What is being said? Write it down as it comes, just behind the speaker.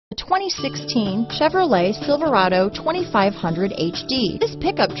2016 Chevrolet Silverado 2500HD. This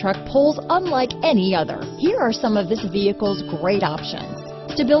pickup truck pulls unlike any other. Here are some of this vehicle's great options: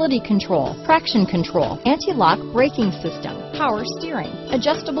 stability control, traction control, anti-lock braking system, power steering,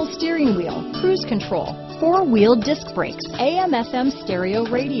 adjustable steering wheel, cruise control, four-wheel disc brakes, AM/FM stereo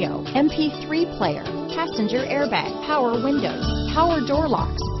radio, MP3 player, passenger airbag, power windows, power door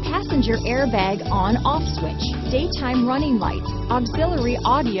locks, passenger airbag on/off switch, daytime running lights, auxiliary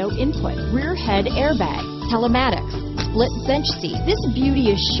audio input, rear head airbag, telematics, split bench seat. This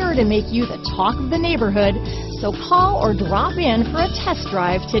beauty is sure to make you the talk of the neighborhood, so call or drop in for a test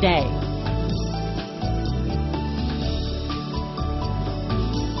drive today.